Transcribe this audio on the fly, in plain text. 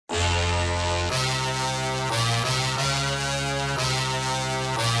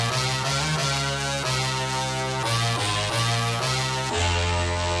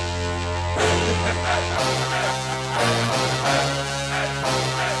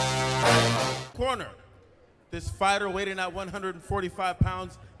corner. This fighter weighed in at 145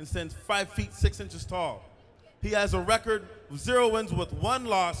 pounds and stands 5 feet 6 inches tall. He has a record of 0 wins with 1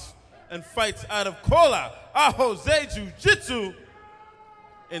 loss and fights out of Cola a Jose Jiu-Jitsu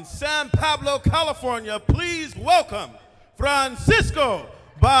in San Pablo, California. Please welcome Francisco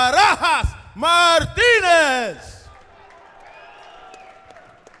Barajas Martinez.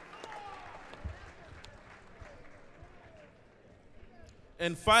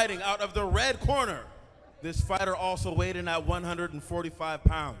 And fighting out of the red corner, this fighter also weighed in at 145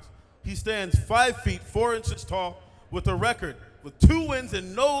 pounds. He stands 5 feet 4 inches tall with a record with 2 wins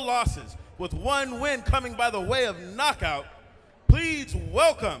and no losses, with 1 win coming by the way of knockout. Please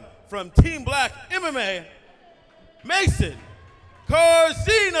welcome from Team Black MMA, Mason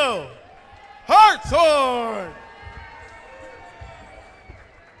Carzino Hartshorn.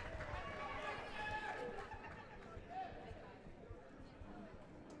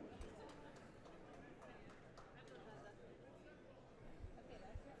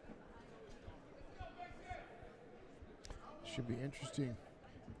 Should be interesting.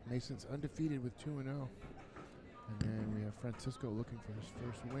 Mason's undefeated with 2-0. And then we have Francisco looking for his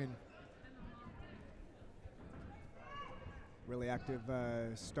first win. Really active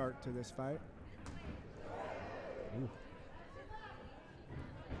start to this fight. Ooh.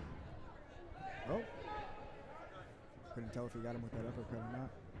 Oh. Couldn't tell if he got him with that uppercut or not.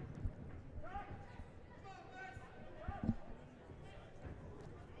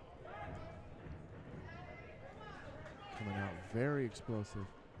 Coming out very explosive.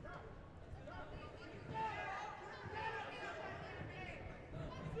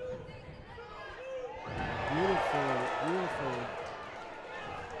 Beautiful, beautiful,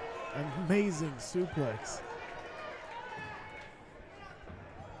 amazing suplex.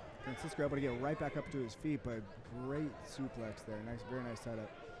 Francisco able to get right back up to his feet, but great suplex there. Nice, very nice setup.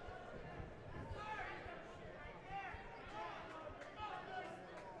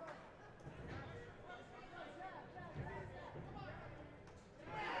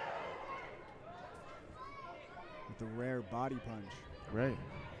 With the rare body punch. Right.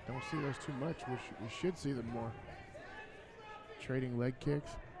 Don't see those too much. We should see them more. Trading leg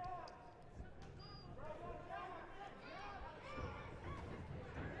kicks.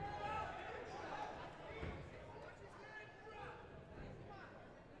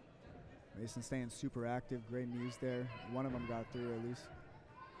 Mason staying super active. Great knees there. One of them got through at least.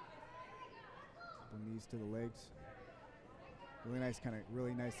 Couple knees to the legs.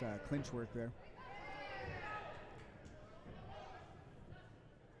 Really nice clinch work there.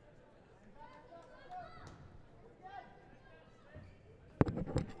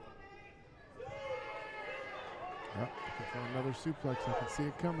 Another suplex. I can see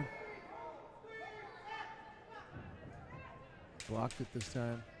it coming. Blocked it this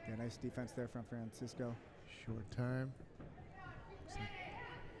time. Yeah, nice defense there from Francisco. Short time.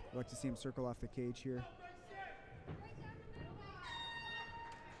 I'd like to see him circle off the cage here.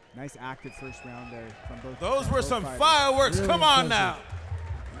 Nice active first round there from both. Those were some fighters. fireworks. Really Come on impressive. now.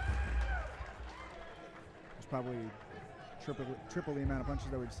 It's probably triple the amount of punches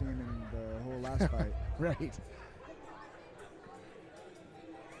that we've seen in the whole last fight. Right.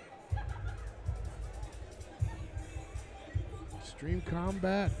 Extreme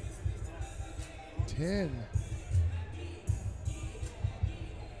Combat 10.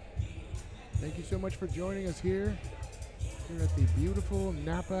 Thank you so much for joining us here at the beautiful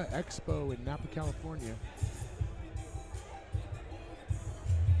Napa Expo in Napa, California.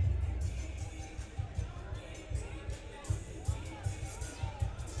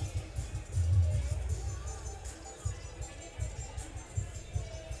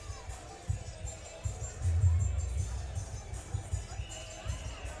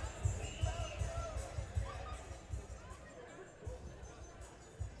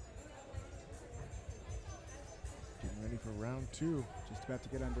 Ready for round 2. Just about to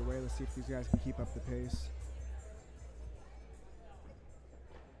get underway. Let's see if these guys can keep up the pace.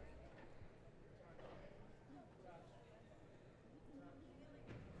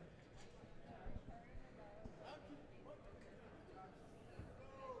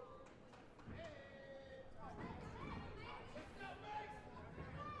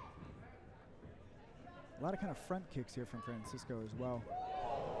 A lot of kind of front kicks here from Francisco as well.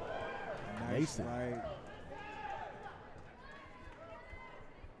 Nice right.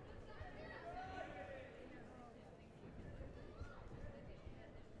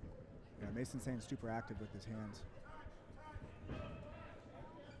 Mason's staying super active with his hands.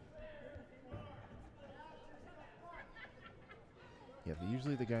 Yeah,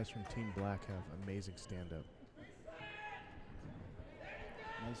 usually the guys from Team Black have amazing stand-up.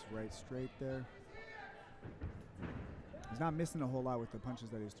 Nice right straight there. He's not missing a whole lot with the punches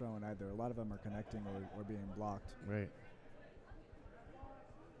that he's throwing either. A lot of them are connecting or being blocked. Right.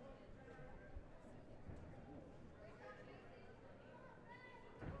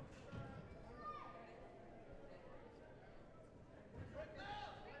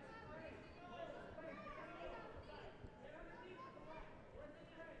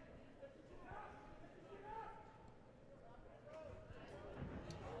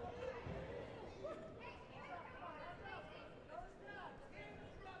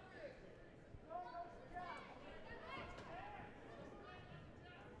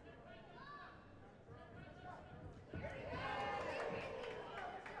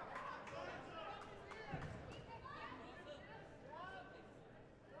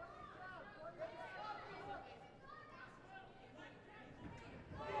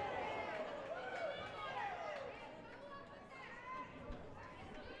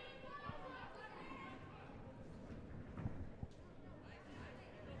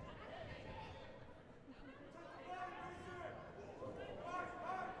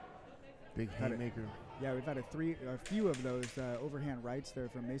 Big haymaker. Yeah, we've had a few of those overhand rights there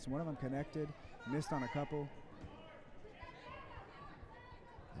from Mason. One of them connected, missed on a couple.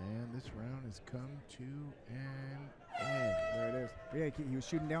 And this round has come to an end. There it is. But yeah, he was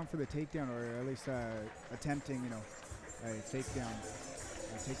shooting down for the takedown, or at least attempting, a takedown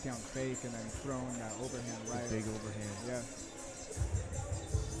fake, and then throwing that overhand right. Big overhand. Yeah.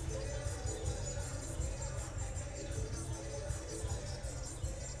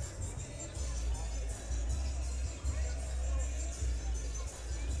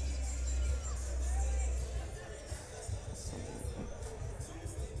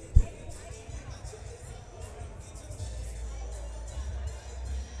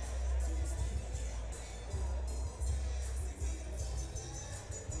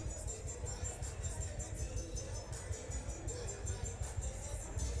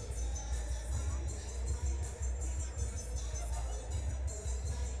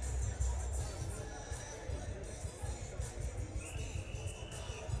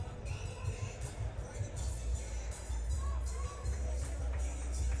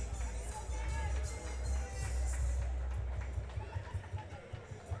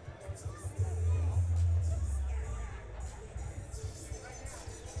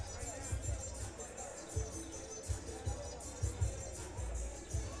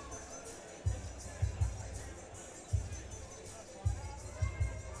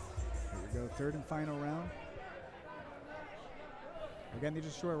 Third and final round. Again, these are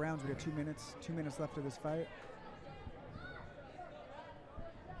short rounds. We got 2 minutes. 2 minutes left of this fight.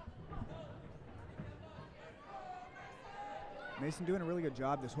 Mason doing a really good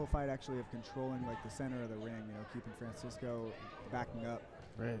job this whole fight, actually, of controlling like the center of the ring. Keeping Francisco backing up.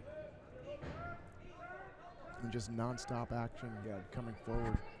 Right. And just nonstop action. Yeah, coming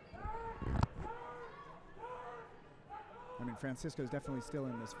forward. I mean, Francisco's definitely still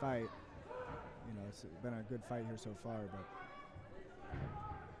in this fight. It's been a good fight here so far, but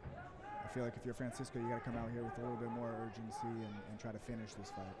I feel like if you're Francisco, you got to come out here with a little bit more urgency and try to finish this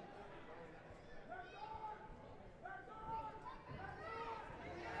fight.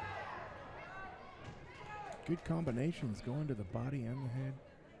 Good combinations going to the body and the head.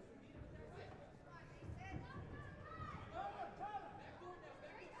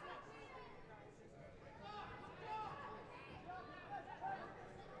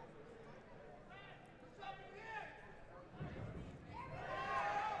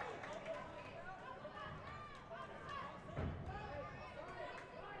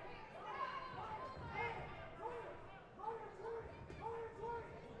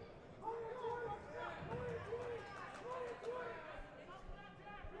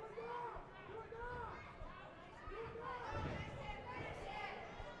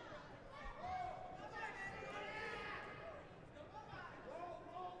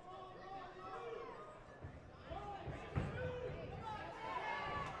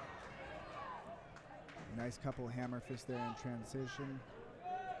 Nice couple hammer fists there in transition.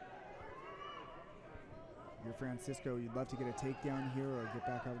 You're Francisco, you'd love to get a takedown here or get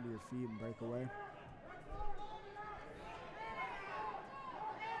back out into your feet and break away.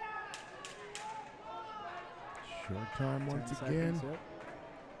 Short time once again. Seconds, yep.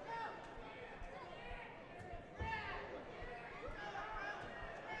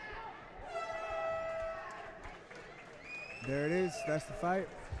 There it is. That's the fight.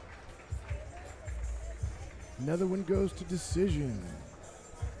 Another one goes to decision.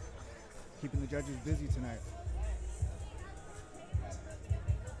 Keeping the judges busy tonight.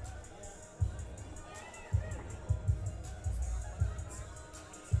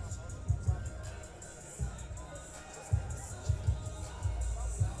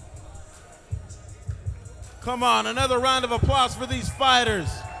 Come on, another round of applause for these fighters.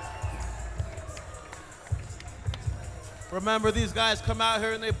 Remember, these guys come out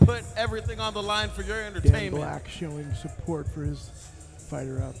here and they put everything on the line for your Dan entertainment. Black showing support for his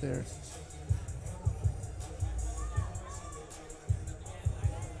fighter out there.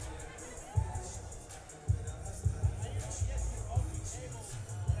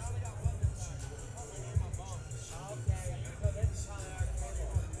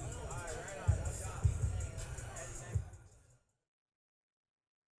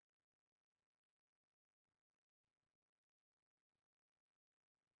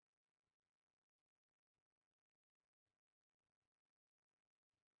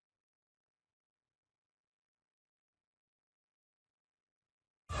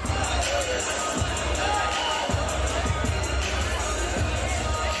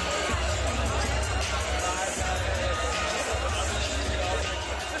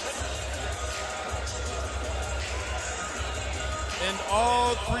 And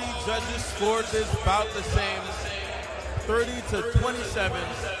all three judges scored this bout the same, 30-27.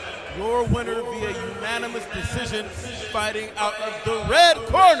 Your winner via unanimous decision, fighting out of the red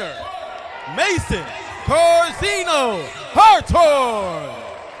corner, Mason Carzino Hartshorn.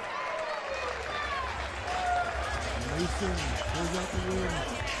 Mason pulls out the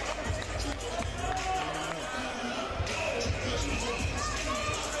win.